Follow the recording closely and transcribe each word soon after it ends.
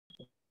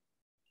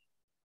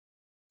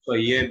So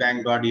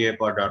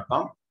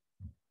eabank.uapod.com.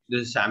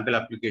 This is sample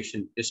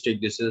application. Just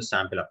take this as a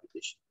sample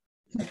application.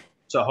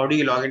 So how do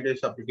you log into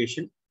this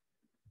application?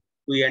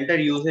 We enter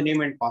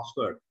username and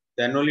password.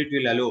 Then only it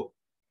will allow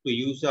to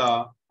use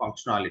a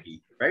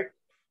functionality, right?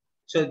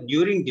 So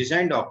during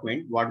design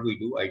document, what we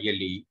do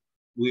ideally,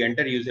 we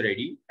enter user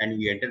ID and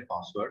we enter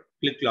password,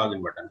 click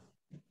login button.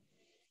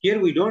 Here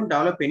we don't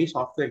develop any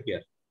software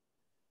here.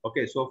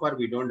 Okay, so far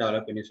we don't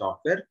develop any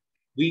software.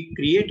 We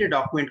create a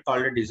document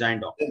called a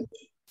design document,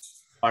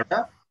 called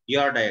a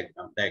ER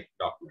diagram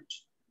document.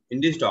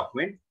 In this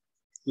document,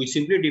 we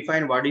simply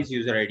define what is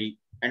user ID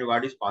and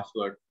what is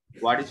password,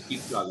 what is click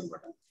login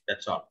button.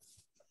 That's all.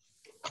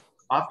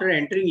 After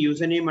entering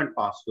username and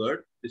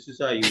password, this is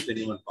a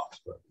username and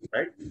password,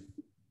 right?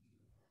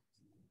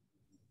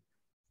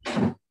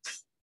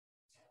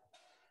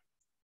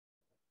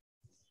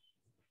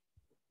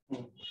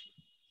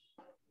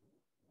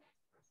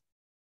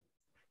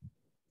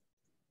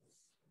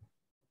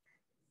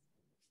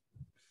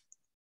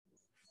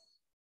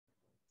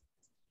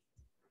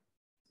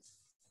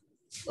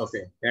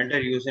 Okay,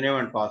 enter username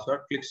and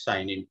password, click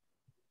sign in.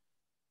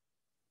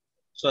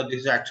 So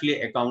this is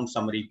actually account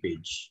summary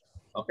page.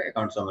 Okay,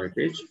 account summary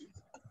page.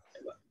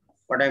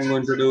 What I'm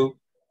going to do,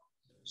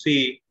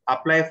 see,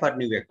 apply for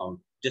new account.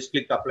 Just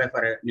click apply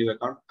for a new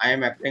account. I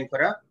am applying for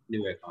a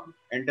new account.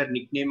 Enter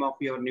nickname of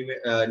your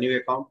new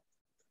account.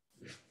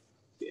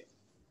 Okay.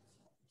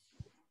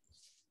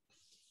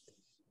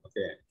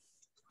 Okay.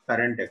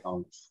 Current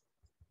account.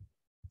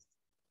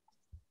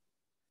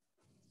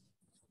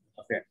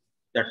 Okay.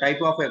 The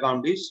type of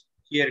account is,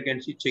 here you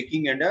can see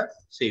checking and a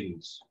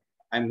savings.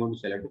 I'm going to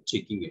select a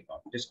checking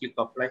account. Just click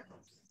apply.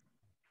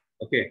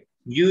 Okay.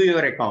 View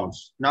your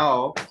accounts.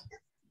 Now,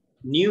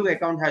 new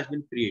account has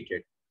been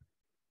created.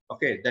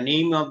 Okay, the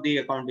name of the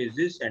account is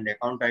this and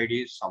account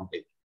ID is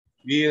something.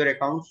 View your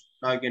accounts.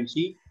 Now you can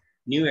see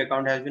new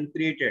account has been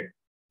created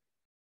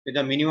with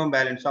a minimum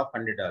balance of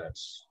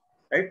 $100,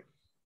 right?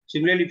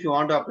 Similarly, if you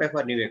want to apply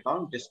for new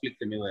account, just click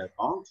the new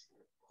account.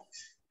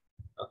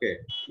 Okay,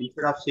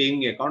 instead of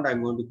saving account,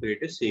 I'm going to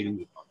create a saving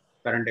account.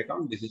 Current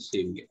account, this is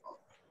saving account.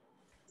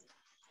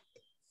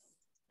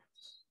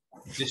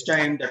 This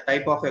time the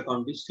type of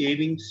account is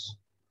savings.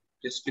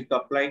 Just click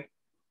apply.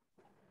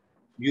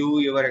 View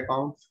your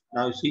account.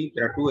 Now you see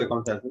there are two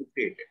accounts have been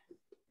created.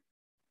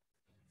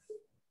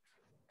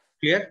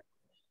 Clear?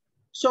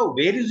 So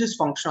where is this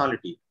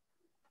functionality?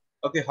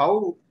 Okay,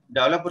 how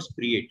developers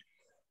create?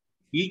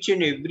 Each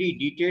and every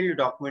detailed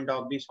document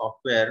of the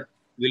software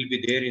will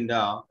be there in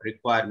the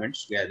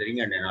requirements gathering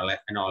and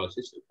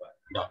analysis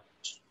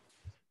documents.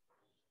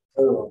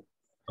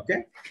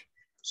 Okay.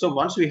 So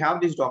once we have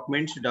these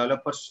documents,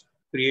 developers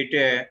create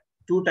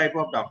two type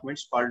of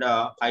documents called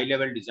a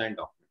high-level design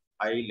document.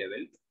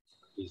 High-level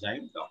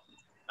design document.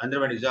 Another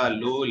one is a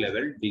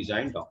low-level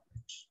design document.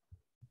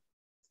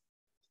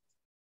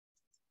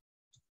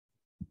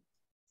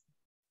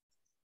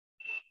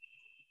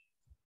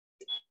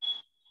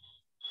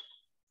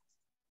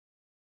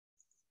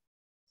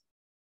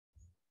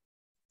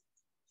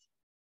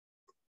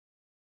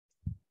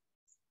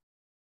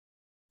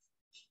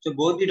 So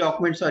both the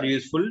documents are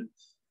useful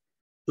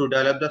to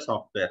develop the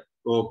software.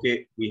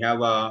 Okay, we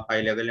have a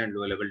high-level and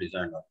low-level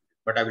design document,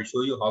 but I will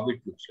show you how it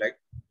looks like.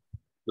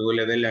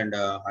 Low-level and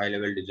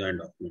high-level design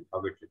document, how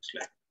it looks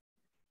like.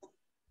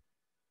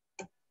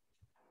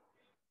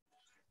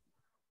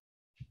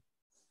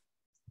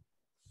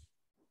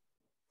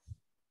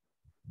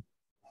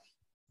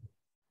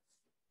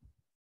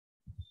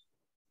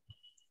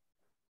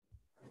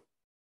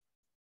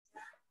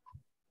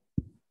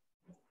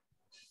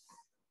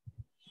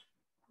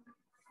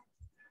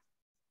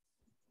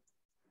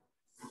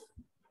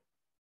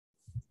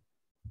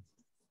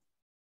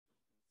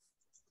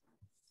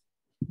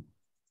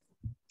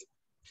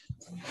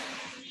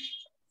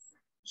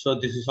 So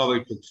this is how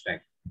it looks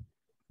like.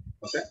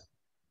 Okay,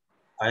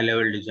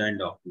 high-level design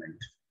document.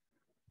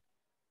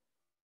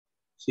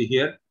 See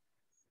here,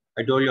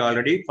 I told you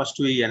already. First,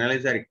 we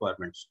analyze the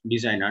requirements.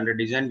 Design. Under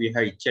design, we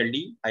have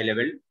HLD,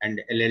 high-level,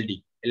 and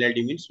LLD.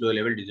 LLD means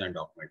low-level design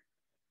document.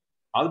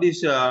 How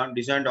this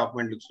design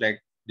document looks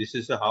like? This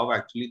is how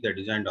actually the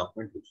design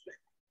document looks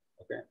like.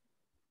 Okay,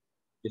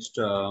 just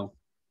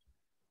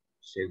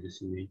save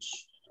this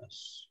image.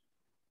 Yes.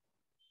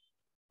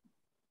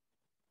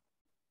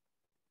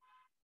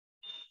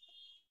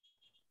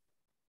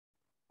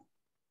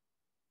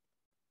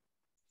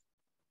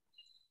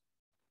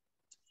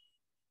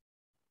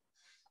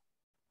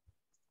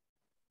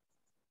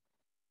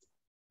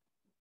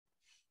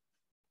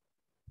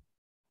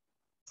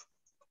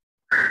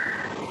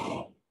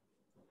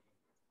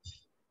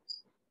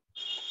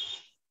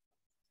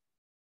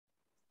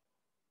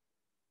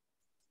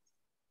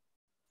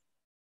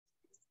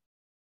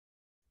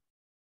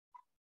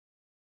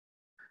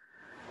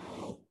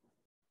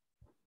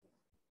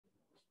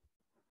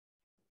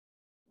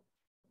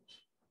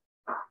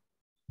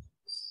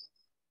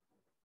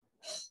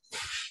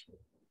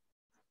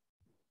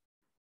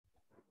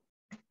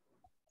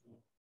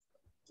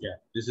 Yeah,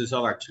 this is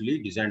how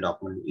actually design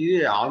document. It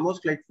is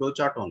almost like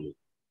flowchart only.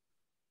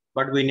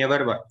 but we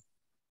never work.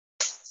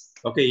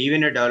 Okay,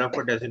 even a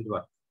developer doesn't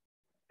work.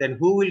 Then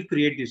who will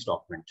create this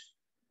document?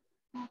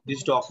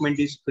 This document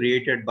is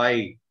created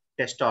by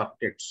test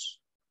architects.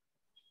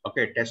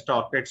 Okay, test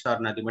architects are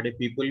nothing but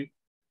people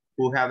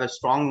who have a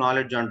strong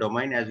knowledge on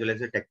domain as well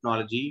as a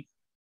technology.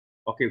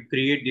 Okay,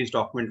 create this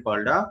document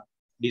called a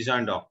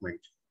design document.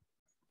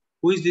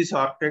 Who is these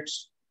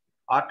architects?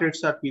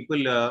 Architects are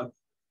people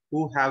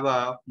who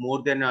have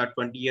more than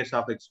 20 years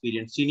of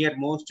experience, senior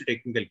most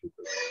technical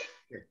people.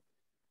 Okay.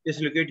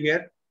 Just look at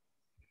here.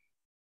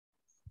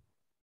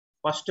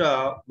 First,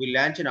 we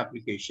launch an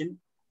application,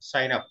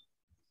 sign up.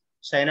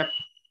 Sign up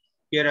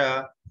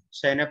here,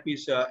 sign up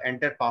is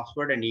enter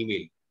password and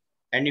email.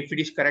 And if it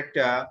is correct,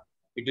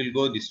 it will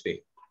go this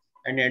way.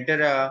 And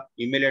enter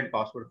email and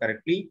password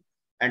correctly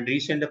and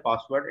resend the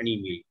password and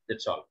email.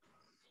 That's all.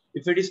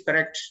 If it is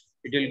correct,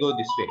 it will go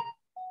this way.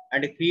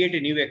 And create a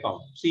new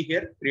account. See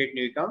here, create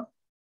new account.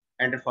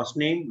 Enter first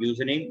name,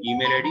 username,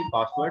 email ID,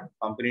 password,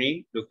 company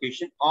name,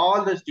 location,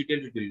 all those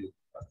details it will do.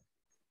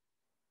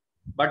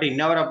 But in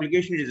our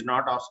application, it is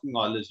not asking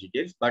all those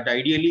details. But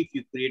ideally, if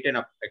you create an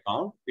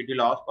account, it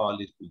will ask all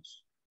these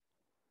things.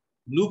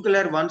 Blue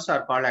color ones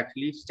are called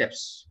actually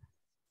steps.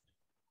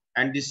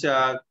 And this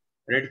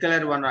red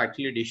color one are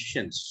actually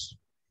decisions.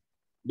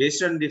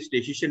 Based on this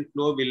decision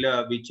flow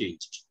will be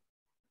changed.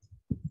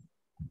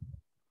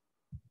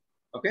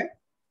 Okay.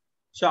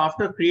 So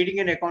after creating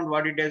an account,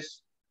 what it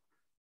does,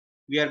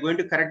 we are going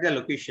to correct the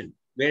location,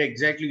 where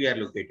exactly we are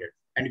located.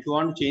 And if you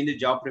want to change the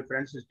job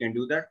preferences, you can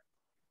do that.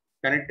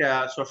 Connect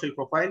social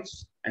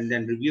profiles and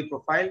then review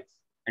profile.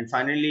 And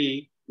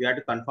finally, we have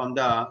to confirm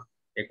the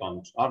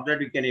account. After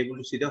that, you can able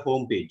to see the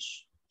home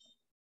page.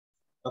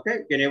 Okay,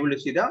 you can able to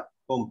see the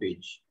home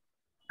page.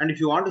 And if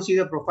you want to see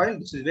the profile,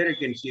 this is where you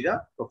can see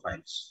the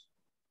profiles.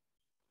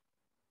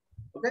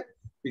 Okay,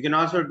 you can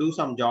also do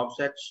some job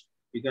search.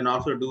 You can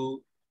also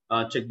do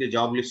check the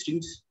job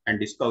listings and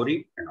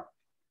discovery and all.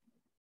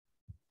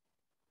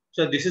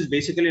 So this is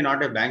basically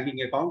not a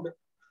banking account.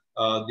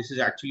 This is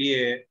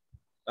actually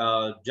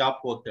a job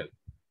portal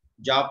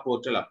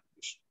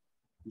application.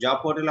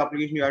 Job portal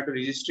application, you have to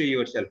register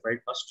yourself, right?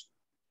 First,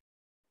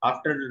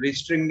 after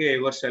registering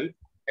yourself,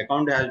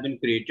 account has been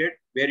created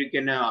where you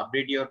can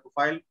update your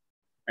profile,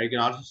 and you can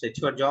also search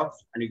for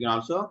jobs, and you can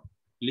also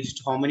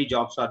list how many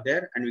jobs are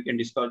there, and we can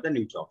discover the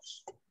new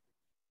jobs.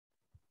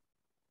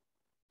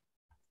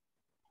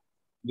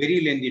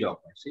 Very lengthy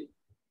document. See,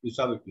 you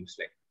saw it looks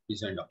like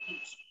design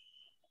documents.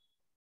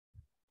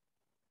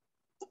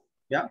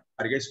 Yeah,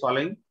 are you guys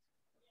following?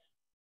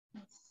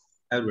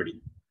 Everybody.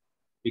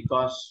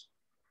 Because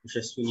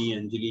Shaswini,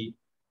 Anjali,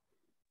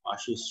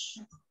 Ashish,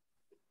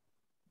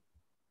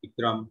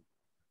 Ikram,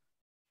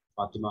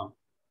 Fatima.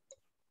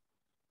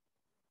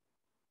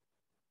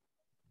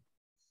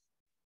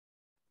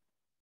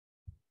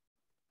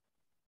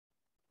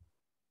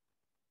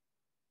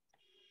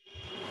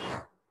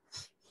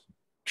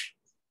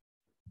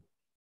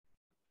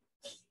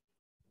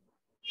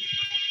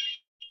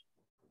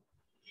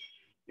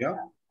 Yeah.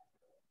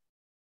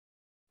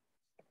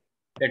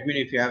 Let me know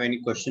if you have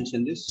any questions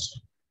in this.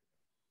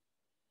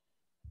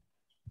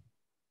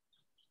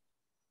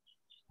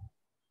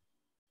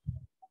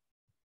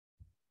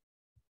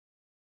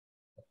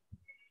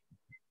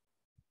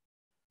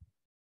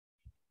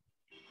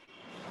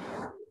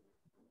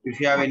 If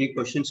you have any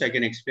questions, I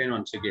can explain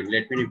once again.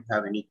 Let me know if you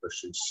have any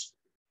questions.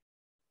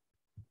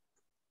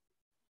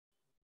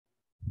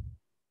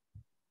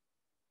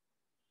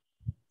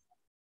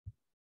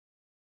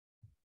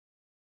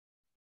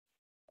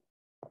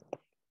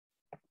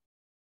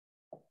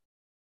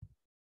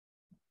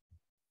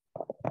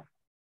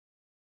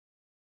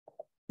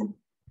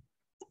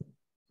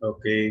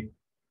 Okay.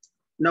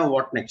 Now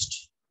what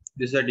next?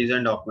 This is a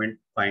design document.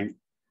 Fine.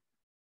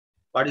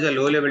 What is a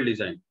low-level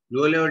design?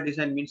 Low-level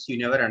design means you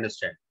never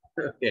understand.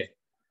 Okay.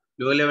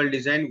 Low-level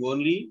design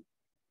only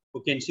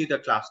you can see the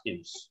class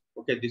names.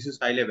 Okay, this is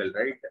high level,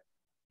 right?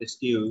 Let's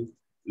give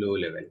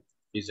low-level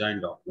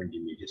design document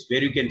images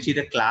where you can see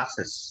the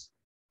classes.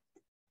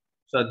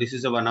 So this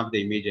is one of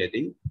the image. I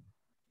think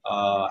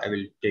I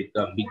will take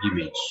a big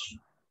image.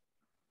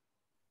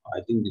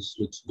 I think this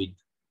looks big.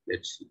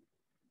 Let's see.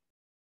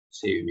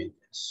 Save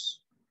images.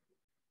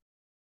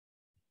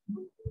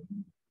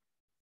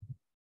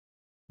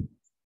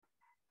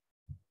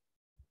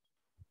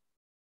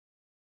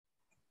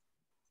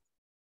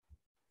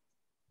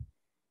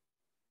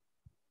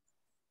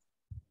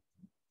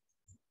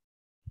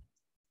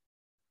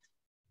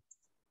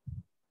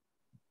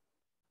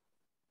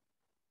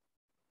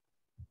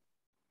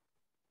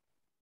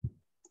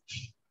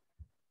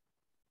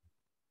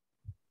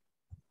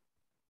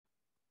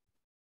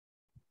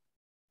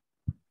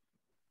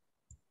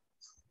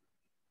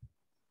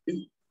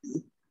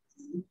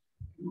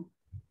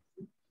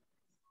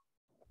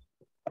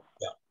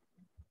 Yeah.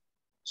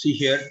 See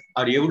here,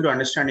 are you able to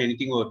understand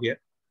anything over here?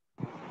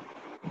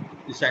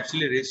 It's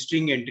actually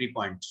registering entry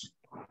points.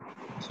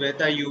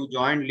 Sweta, you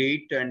joined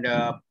late and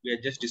we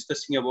are just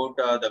discussing about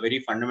the very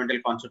fundamental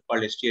concept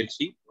called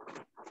SDLC.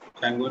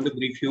 So I'm going to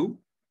brief you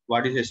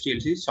what is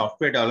SDLC?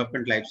 Software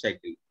development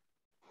lifecycle.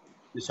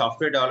 The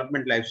software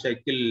development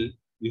lifecycle,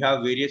 we have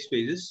various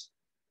phases.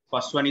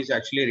 First one is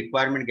actually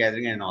requirement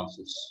gathering and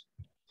analysis.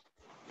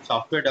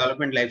 Software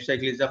development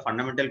lifecycle is the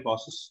fundamental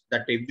process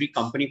that every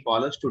company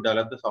follows to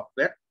develop the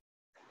software.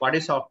 What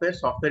is software?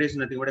 Software is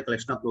nothing but a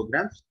collection of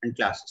programs and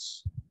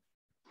classes.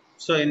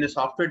 So in the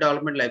software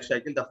development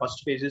lifecycle, the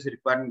first phase is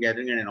requirement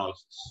gathering and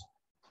analysis.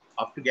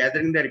 After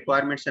gathering the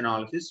requirements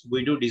analysis,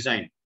 we do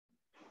design.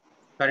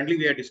 Currently,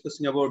 we are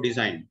discussing about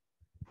design.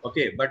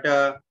 Okay, but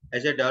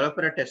as a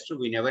developer or tester,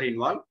 we never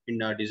involve in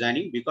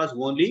designing, because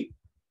only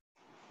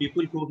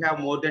people who have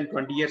more than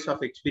 20 years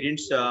of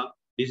experience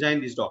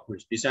design these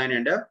documents, design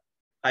and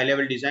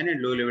high-level design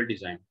and low-level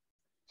design.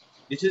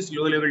 This is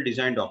low-level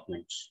design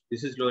documents.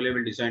 This is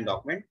low-level design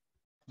document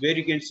where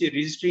you can see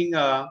registering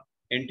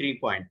entry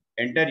point,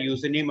 enter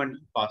username and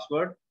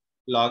password,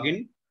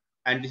 login,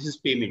 and this is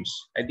payments.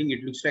 I think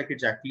it looks like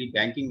it's actually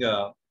banking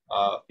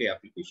pay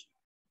application.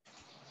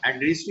 And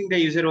registering the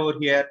user over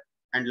here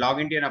and log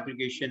into an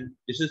application.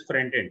 This is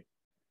front end.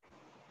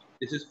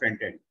 This is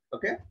front end.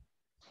 Okay.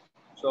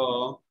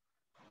 So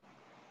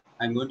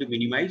I'm going to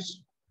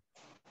minimize.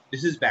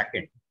 This is back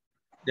end.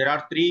 There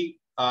are three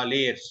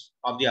layers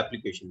of the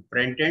application: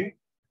 front end,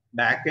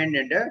 back end,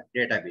 and a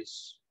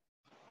database.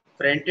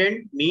 Front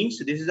end means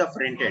this is a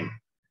front end.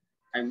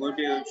 I'm going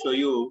to show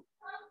you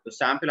the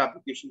sample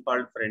application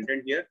called front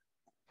end here.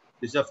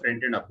 This is a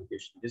front end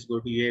application. Just go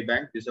to UA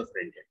Bank. This is a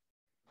front end.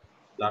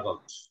 Logout.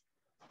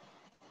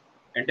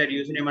 Enter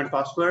username and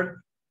password.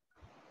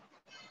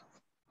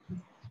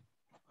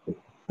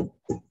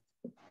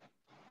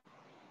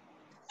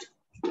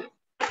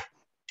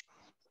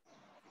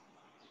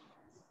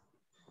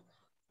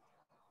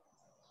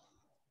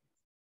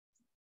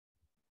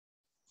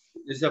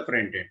 This is a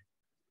front end.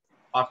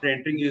 After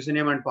entering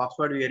username and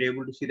password, we are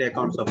able to see the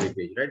account summary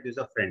page, right? This is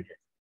a front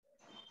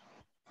end.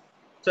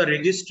 So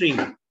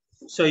registering.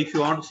 So if you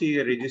want to see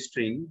the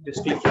registering,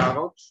 just click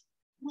logout.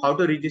 How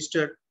to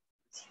register?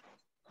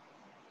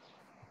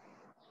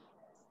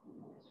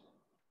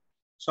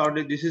 So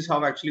this is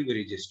how actually we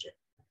register.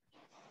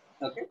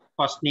 Okay.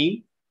 First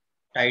name,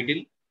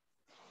 title,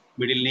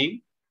 middle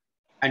name,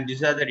 and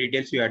these are the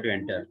details you have to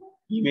enter.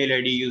 Email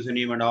ID,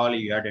 username, and all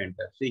you have to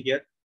enter. See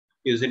here,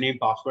 username,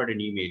 password,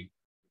 and email.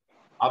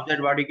 After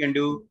that, what you can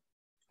do,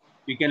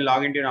 we can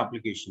log into an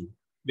application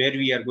where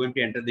we are going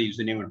to enter the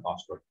username and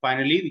password.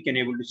 Finally, we can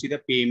able to see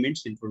the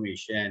payments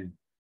information.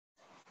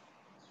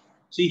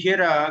 See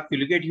here, if you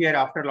look at here,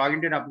 after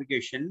logging into an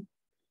application,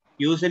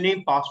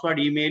 username, password,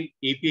 email,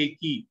 API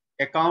key,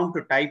 account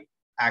type,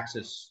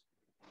 access.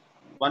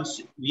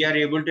 Once we are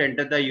able to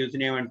enter the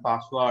username and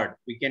password,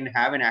 we can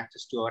have an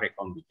access to our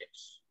account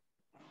details.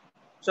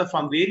 So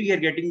from where we are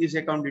getting these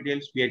account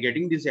details, we are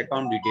getting these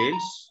account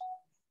details.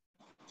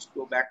 Let's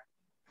go back,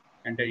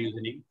 enter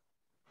username.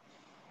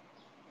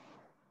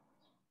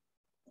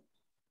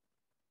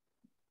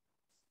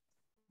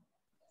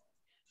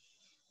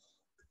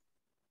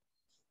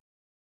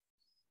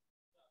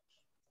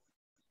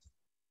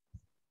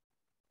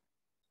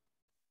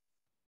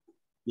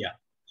 Yeah,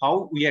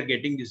 how we are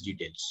getting these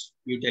details?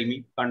 You tell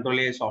me.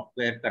 CtrlAi,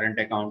 software, current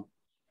account,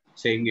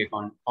 saving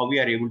account. How we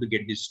are able to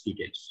get these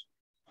details?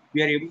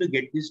 We are able to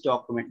get these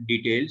document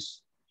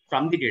details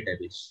from the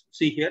database.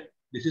 See here,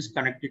 this is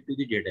connected to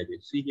the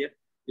database. See here,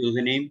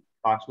 username,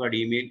 password,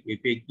 email,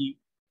 API key,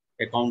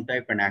 account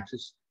type, and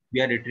access.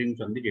 We are retrieving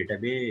from the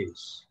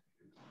database.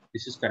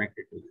 This is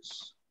connected to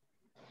this.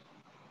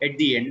 At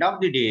the end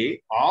of the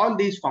day, all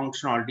these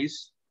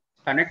functionalities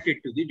connected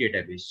to the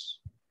database.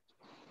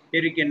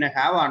 Here you can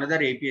have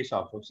another APIs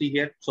also. See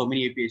here, so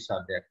many APIs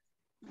are there.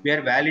 We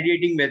are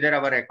validating whether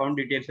our account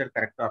details are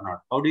correct or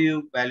not. How do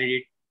you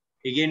validate?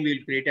 Again, we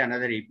will create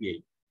another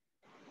API.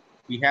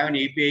 We have an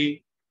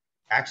API,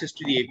 access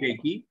to the API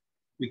key.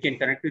 We can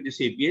connect to this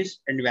APIs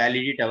and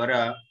validate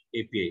our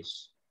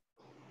APIs.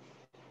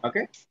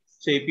 Okay.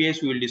 So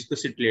APIs, we will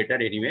discuss it later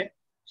anyway.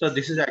 So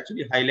this is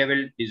actually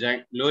high-level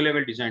design,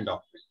 low-level design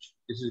document.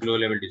 This is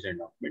low-level design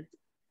document.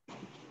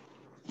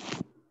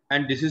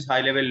 And this is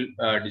high-level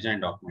design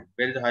document.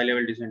 Where is the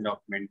high-level design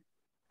document?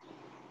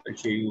 I'll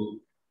show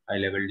you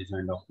high-level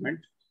design document.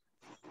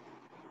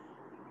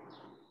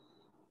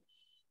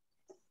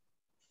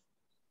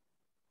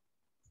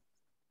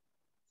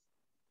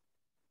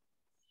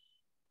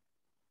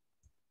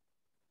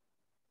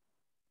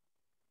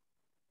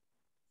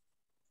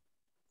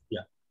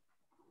 Yeah.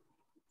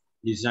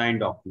 Design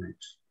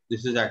documents.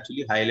 This is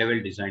actually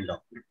high-level design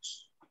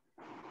documents.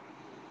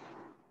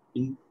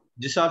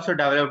 This also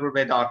developed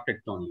by the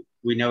architect only.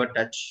 We never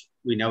touch,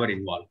 we never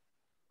involve.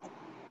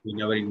 We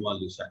never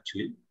involve this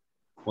actually.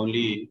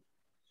 Only,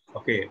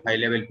 okay,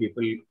 high-level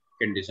people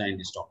can design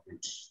these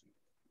documents.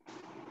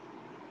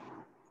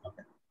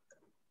 Okay.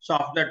 So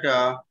after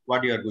that,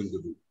 what you are going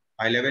to do?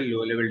 High-level,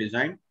 low-level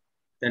design.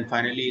 Then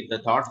finally, the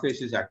third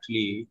phase is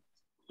actually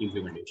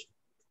implementation.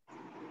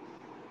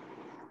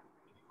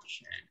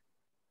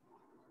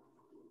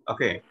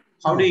 Okay.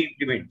 How do you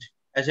implement?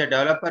 As a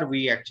developer,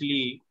 we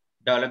actually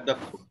develop the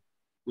code.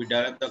 We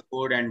develop the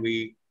code and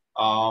we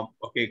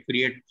Okay,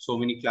 create so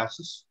many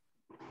classes.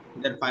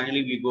 Then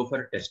finally we go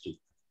for testing.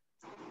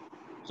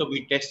 So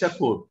we test the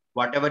code.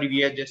 Whatever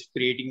we are just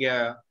creating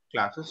a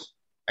classes,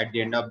 at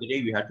the end of the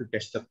day, we have to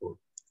test the code.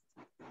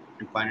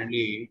 And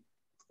finally,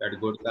 that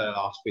go to the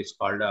last phase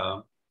called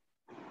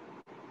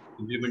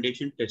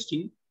implementation,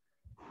 testing,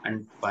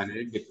 and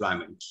finally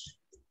deployment.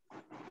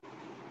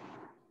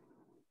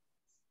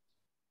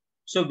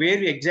 So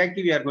where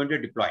exactly we are going to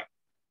deploy?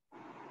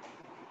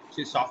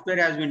 See, software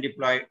has been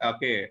deployed,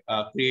 okay,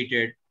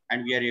 created,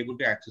 and we are able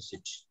to access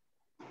it.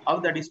 How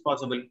that is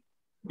possible?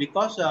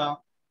 Because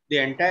the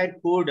entire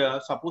code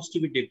supposed to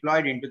be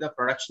deployed into the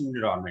production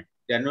environment.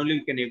 Then only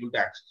we can able to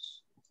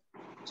access.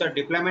 So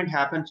deployment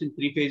happens in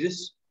 3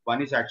 phases.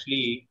 One is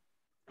actually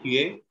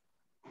QA.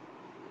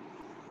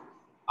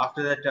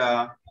 After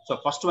that, so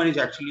first one is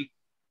actually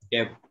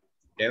dev,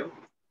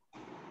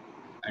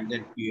 and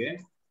then QA.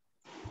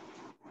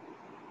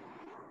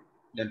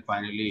 Then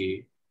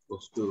finally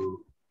goes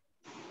to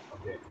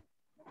okay,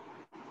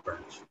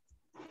 production.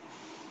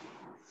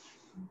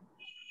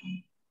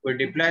 We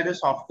deploy the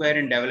software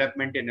in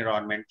development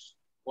environments.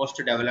 Post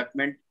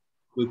development,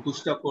 we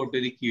push the code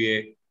to the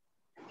QA.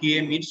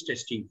 QA means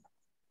testing.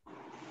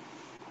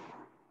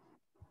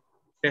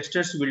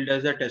 Testers will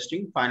do the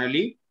testing.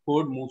 Finally,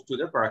 code moves to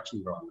the production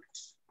environment.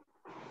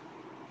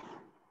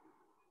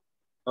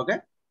 Okay.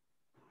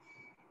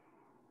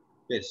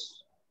 Yes.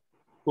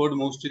 Code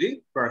moves to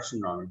the production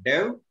environment.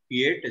 Dev,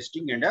 QA,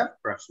 testing, and a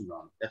production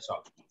environment. That's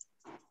all.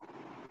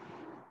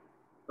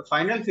 The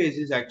final phase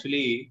is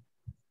actually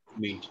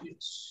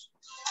maintenance.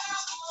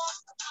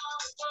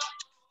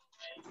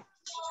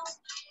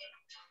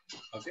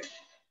 Okay.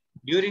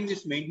 During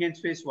this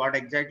maintenance phase, what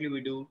exactly we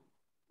do?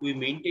 We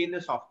maintain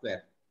the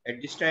software. At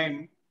this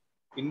time,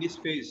 in this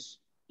phase,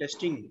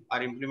 testing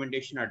or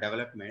implementation or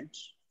development,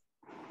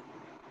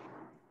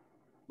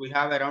 we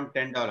have around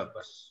 10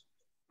 developers.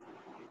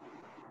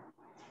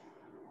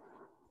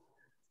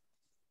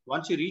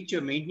 Once you reach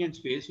your maintenance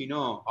phase, you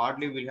know,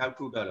 hardly we'll have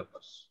 2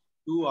 developers,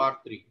 2 or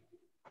 3.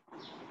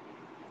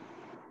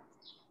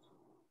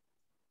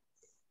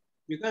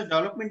 Because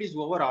development is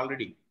over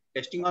already,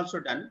 testing also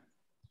done,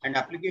 and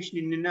application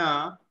in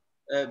a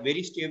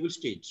very stable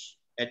stage.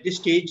 At this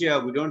stage,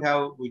 we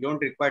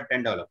don't require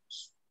 10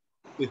 developers.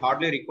 We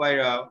hardly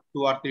require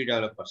 2 or 3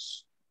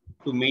 developers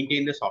to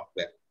maintain the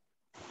software.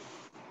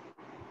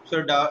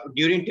 So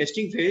during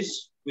testing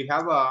phase, we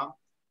have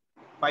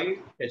 5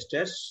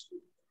 testers.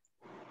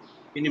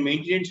 In the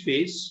maintenance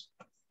phase,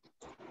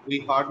 we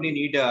hardly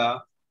need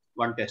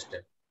 1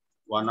 tester,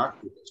 1 or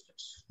 2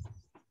 testers.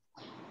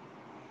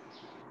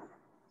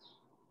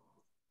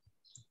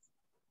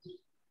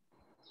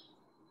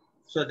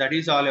 So that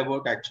is all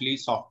about actually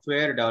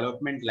software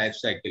development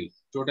lifecycle.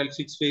 Total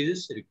 6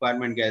 phases: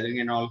 requirement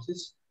gathering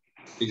analysis,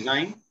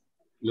 design,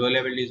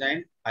 low-level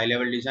design,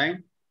 high-level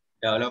design,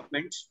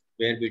 development,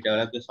 where we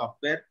develop the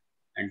software,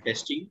 and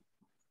testing.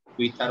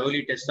 We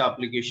thoroughly test the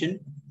application,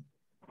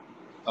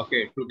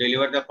 okay, to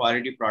deliver the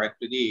quality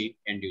product to the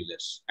end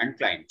users and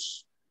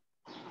clients.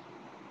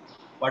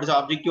 What is the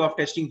objective of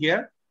testing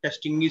here?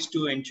 Testing is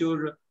to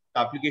ensure the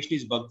application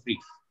is bug-free.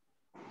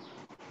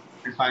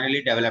 And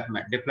finally,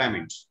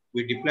 deployment.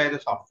 We deploy the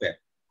software.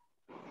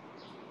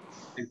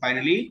 And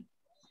finally,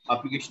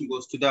 application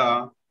goes to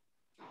the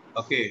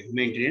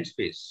maintenance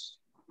phase.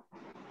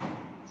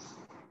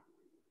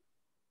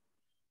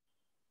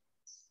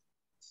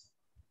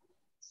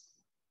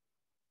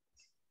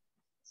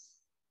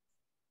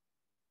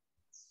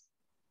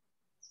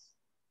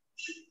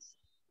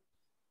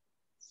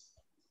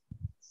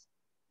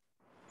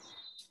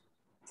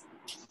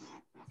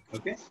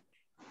 Okay.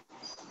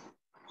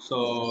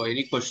 So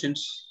any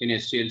questions in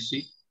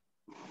SDLC?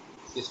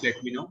 Just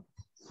let me know.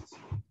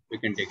 We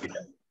can take it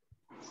up.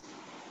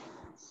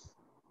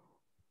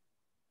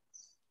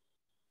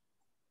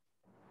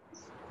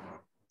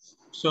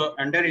 So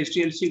under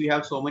SDLC, we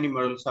have so many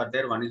models are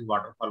there. One is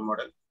waterfall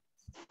model.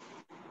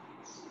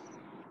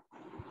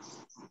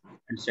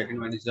 And second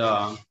one is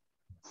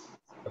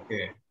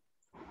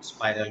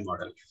spiral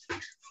model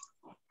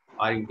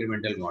or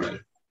incremental model.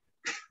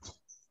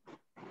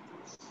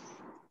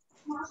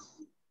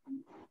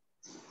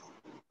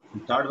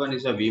 And third one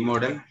is a V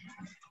model.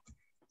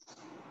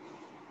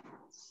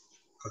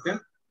 Okay.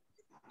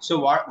 So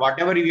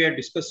whatever we have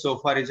discussed so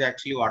far is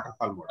actually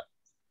waterfall model.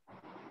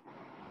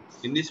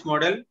 In this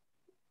model,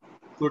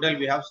 total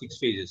we have 6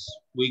 phases.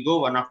 We go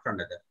one after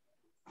another.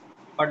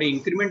 For the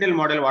incremental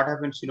model, what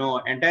happens, you know,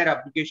 entire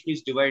application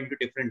is divided into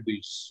different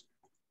builds.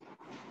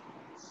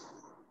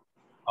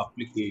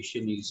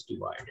 Application is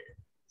divided.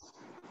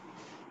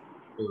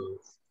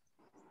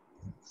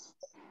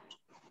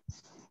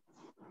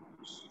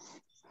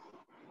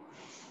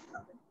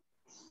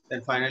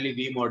 Then finally,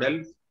 V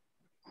model.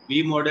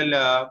 V model,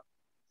 the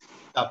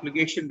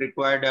application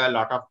required a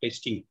lot of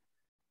testing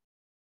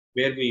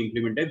where we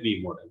implemented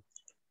V model.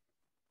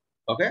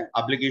 Okay,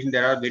 application,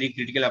 there are very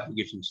critical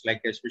applications,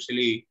 like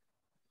especially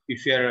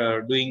if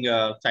you're doing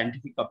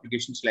scientific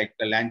applications like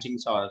launching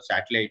or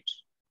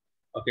satellites,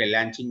 okay,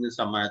 launching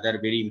some other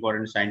very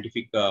important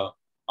scientific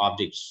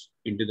objects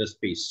into the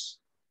space.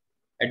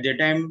 At that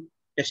time,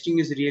 testing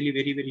is really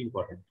very, very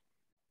important.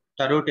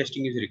 Thorough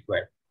testing is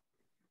required.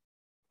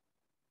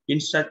 In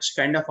such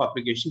kind of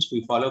applications,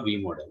 we follow V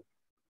model.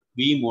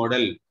 V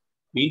model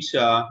means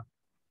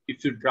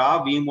if you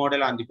draw V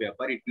model on the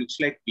paper, it looks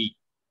like V.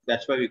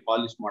 That's why we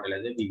call this model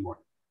as a V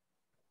model.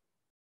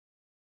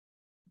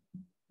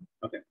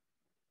 Okay.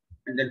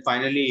 And then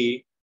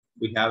finally,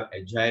 we have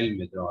agile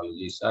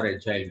methodologies or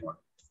agile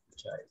model.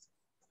 Agile.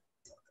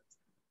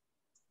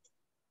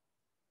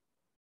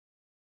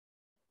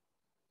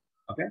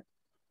 Okay.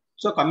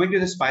 So coming to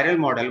the spiral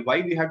model,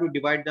 why we have to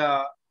divide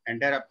the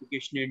entire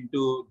application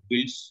into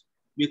builds?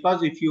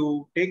 Because if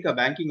you take a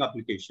banking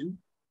application,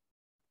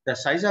 the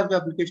size of the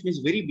application is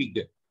very big.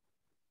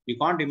 You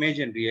can't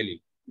imagine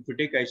really. If you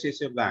take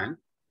ICICI Bank,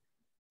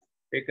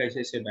 take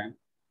ICICI Bank.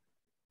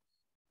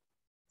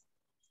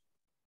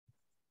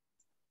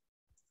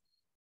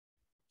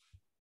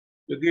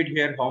 Look at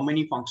here, how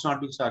many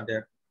functionalities are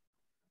there?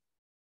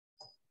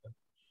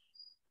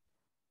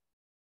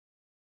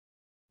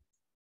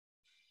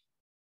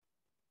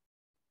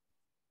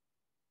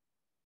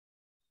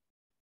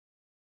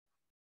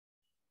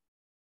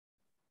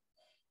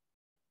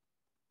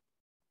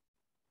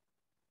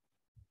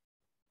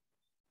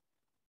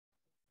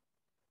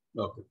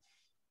 Okay.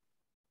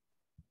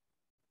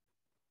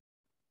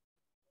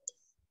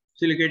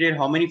 So look at here,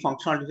 how many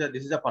functionalities are.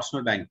 This is a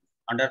personal banking.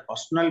 Under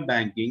personal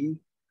banking,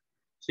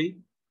 see,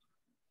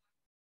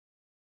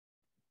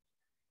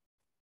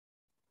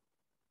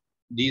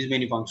 these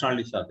many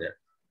functionalities are there.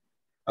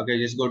 Okay,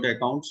 just go to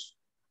accounts.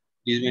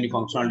 These many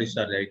functionalities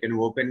are there. You can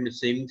open the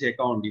savings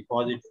account,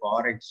 deposit,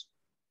 forex,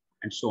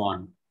 and so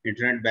on.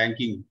 Internet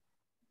banking.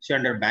 See,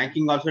 under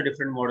banking also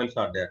different models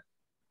are there.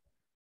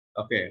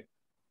 Okay.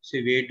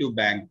 See, way to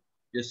bank.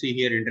 Just see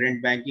here,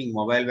 internet banking,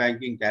 mobile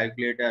banking,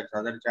 calculators,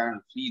 other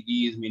channels. See,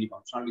 these many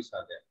functionalities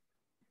are there.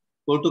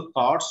 Go to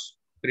cards,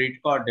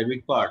 credit card,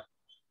 debit card,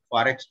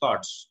 forex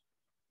cards,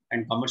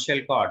 and commercial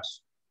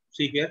cards.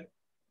 See here.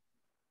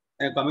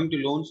 And coming to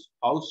loans,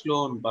 house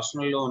loan,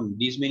 personal loan,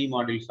 these many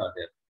models are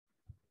there.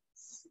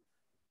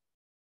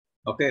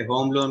 Okay,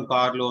 home loan,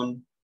 car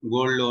loan,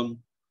 gold loan.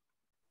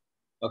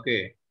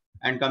 Okay,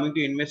 and coming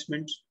to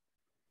investments,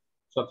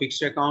 so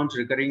fixed accounts,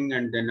 recurring,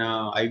 and then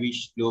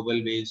IWish,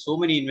 global base. So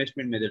many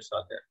investment methods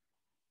are there.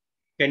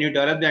 Can you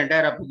develop the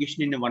entire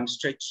application in one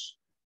stretch?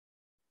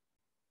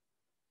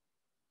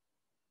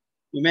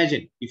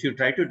 Imagine if you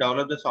try to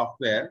develop the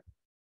software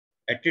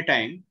at a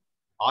time,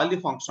 all the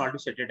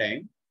functionalities at a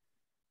time,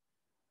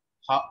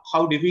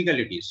 how difficult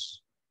it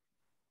is.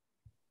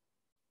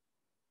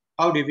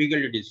 How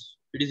difficult it is.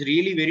 It is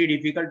really very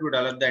difficult to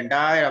develop the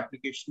entire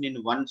application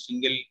in one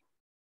single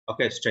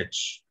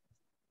stretch.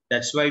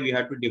 That's why we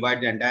have to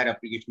divide the entire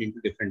application into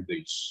different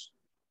builds.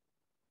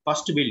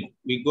 First build,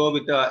 we go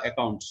with the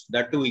accounts.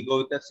 That too, we go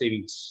with the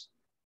savings.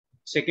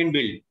 Second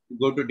build, we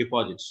go to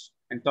deposits.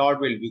 And third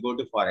build, we go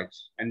to forex.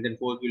 And then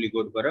fourth build, we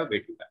go for a way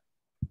to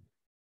bank.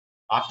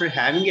 After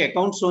having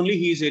accounts only,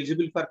 he is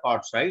eligible for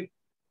cards, right?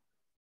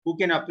 Who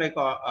can apply,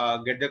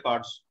 get the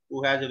cards?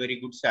 Who has a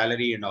very good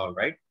salary and all,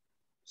 right?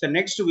 So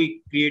next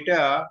we create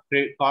a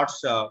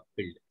cards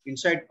build.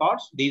 Inside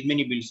cards, these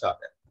many builds are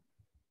there.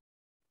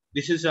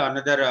 This is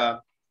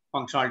another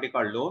functionality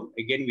called loan.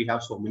 Again, we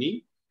have so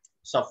many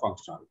sub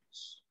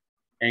functionalities.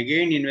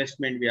 Again,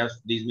 investment, we have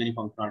these many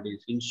functionalities.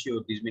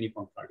 Insure, these many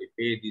functionalities.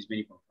 Pay, these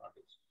many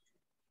functionalities.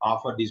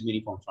 Offer, these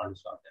many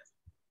functionalities are there.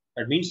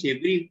 That means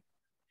every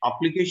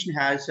application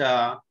has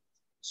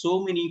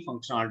so many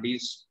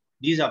functionalities.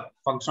 These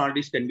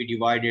functionalities can be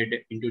divided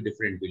into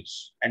different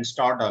builds and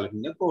start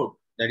developing the code.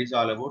 That is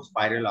all about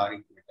spiral or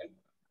incremental.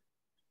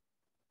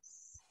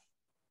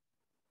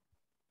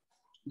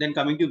 Then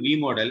coming to V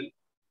model.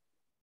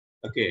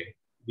 Okay,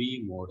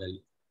 V model.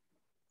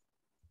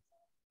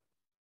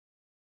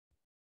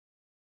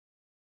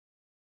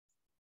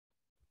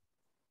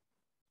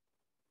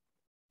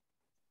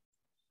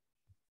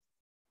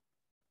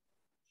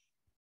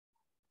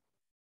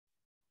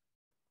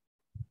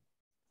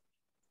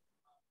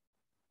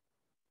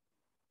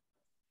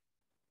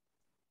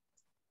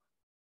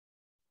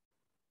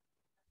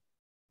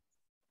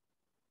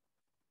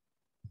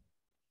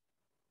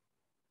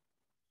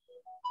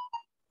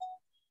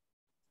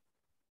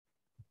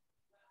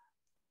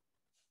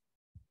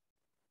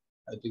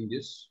 I think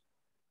this.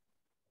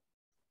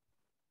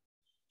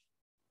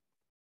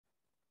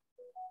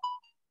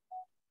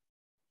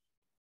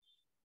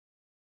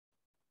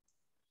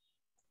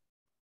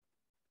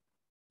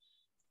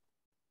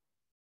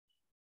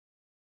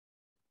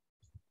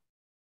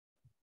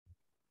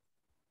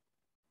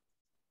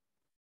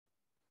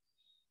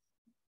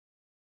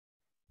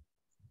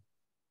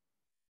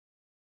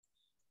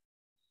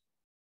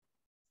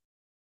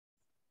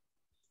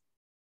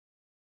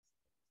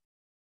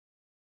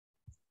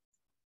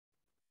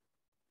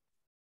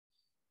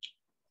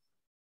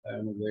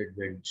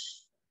 Wait.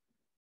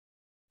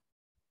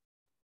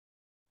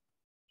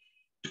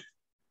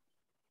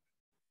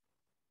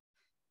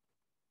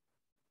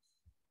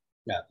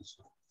 Yeah, this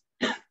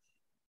one.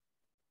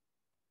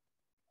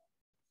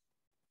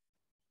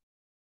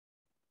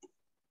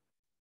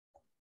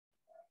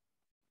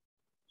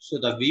 So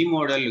the V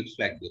model looks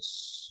like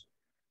this.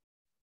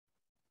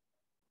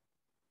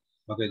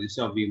 Okay, this is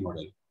a V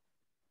model.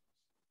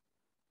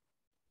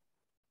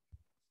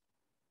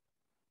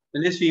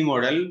 In this V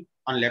model,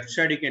 on left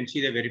side you can see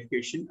the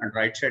verification, and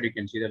right side you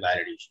can see the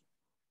validation.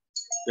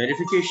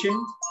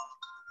 Verification.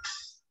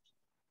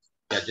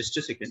 Yeah, just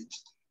a second.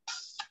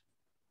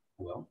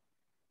 Hello.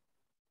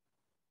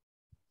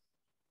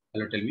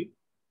 Hello, tell me.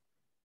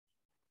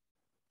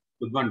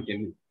 Good one, tell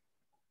me.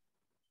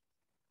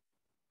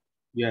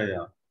 Yeah,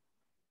 yeah.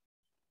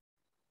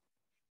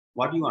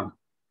 What do you want?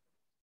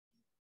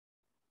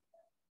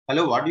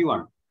 Hello, what do you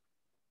want?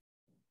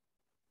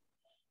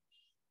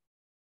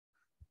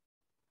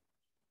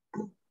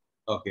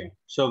 Okay,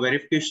 so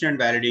verification and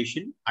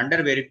validation.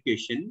 Under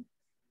verification,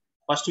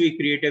 first we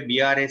create a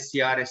BRS,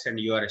 CRS, and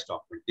URS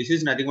document. This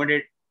is nothing but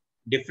a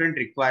different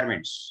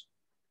requirements.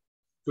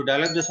 To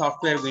develop the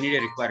software, we need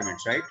a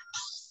requirements, right?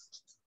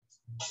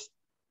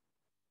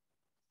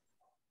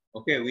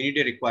 Okay, we need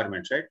a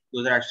requirements, right?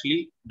 Those are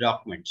actually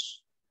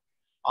documents.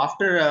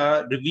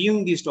 After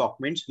reviewing these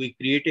documents, we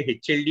create a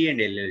HLD and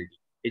LLD.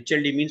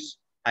 HLD means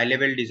high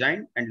level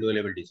design and low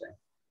level design.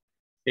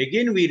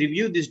 Again, we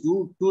review these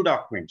two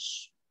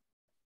documents,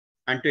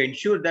 and to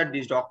ensure that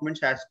these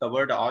documents has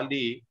covered all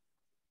the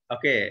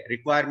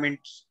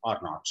requirements or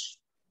not.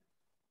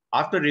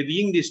 After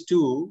reviewing these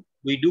two,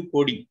 we do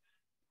coding.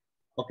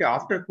 Okay,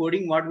 after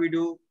coding, what we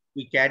do?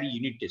 We carry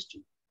unit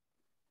testing.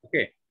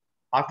 Okay,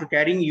 after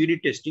carrying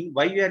unit testing,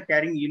 why we are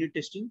carrying unit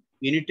testing?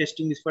 Unit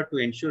testing is for to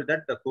ensure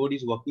that the code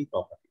is working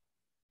properly.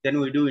 Then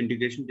we do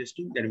integration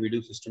testing, then we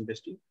do system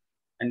testing,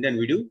 and then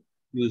we do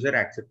user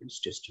acceptance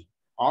testing.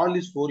 All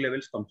these 4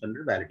 levels comes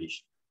under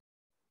validation.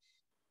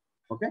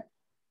 Okay,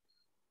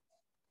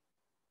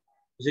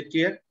 is it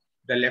clear?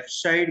 The left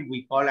side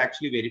we call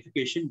actually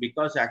verification,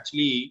 because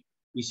actually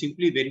we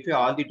simply verify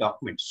all the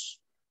documents,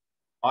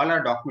 all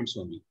our documents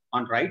only.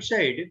 On right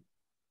side,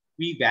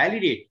 we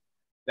validate.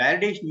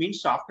 Validation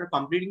means after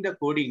completing the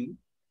coding,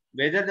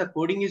 whether the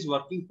coding is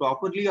working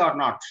properly or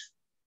not,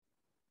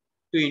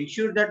 to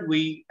ensure that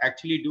we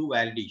actually do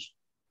validation.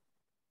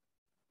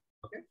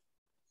 Okay.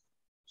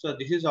 So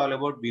this is all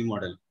about V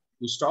model.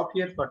 We stop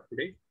here for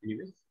today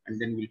anyway, and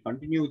then we'll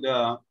continue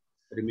the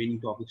remaining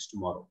topics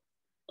tomorrow.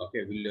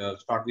 Okay, we'll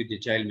start with the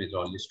agile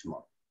methodologies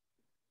tomorrow.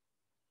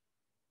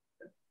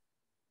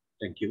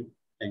 Thank you.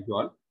 Thank you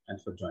all.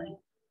 Thanks for joining.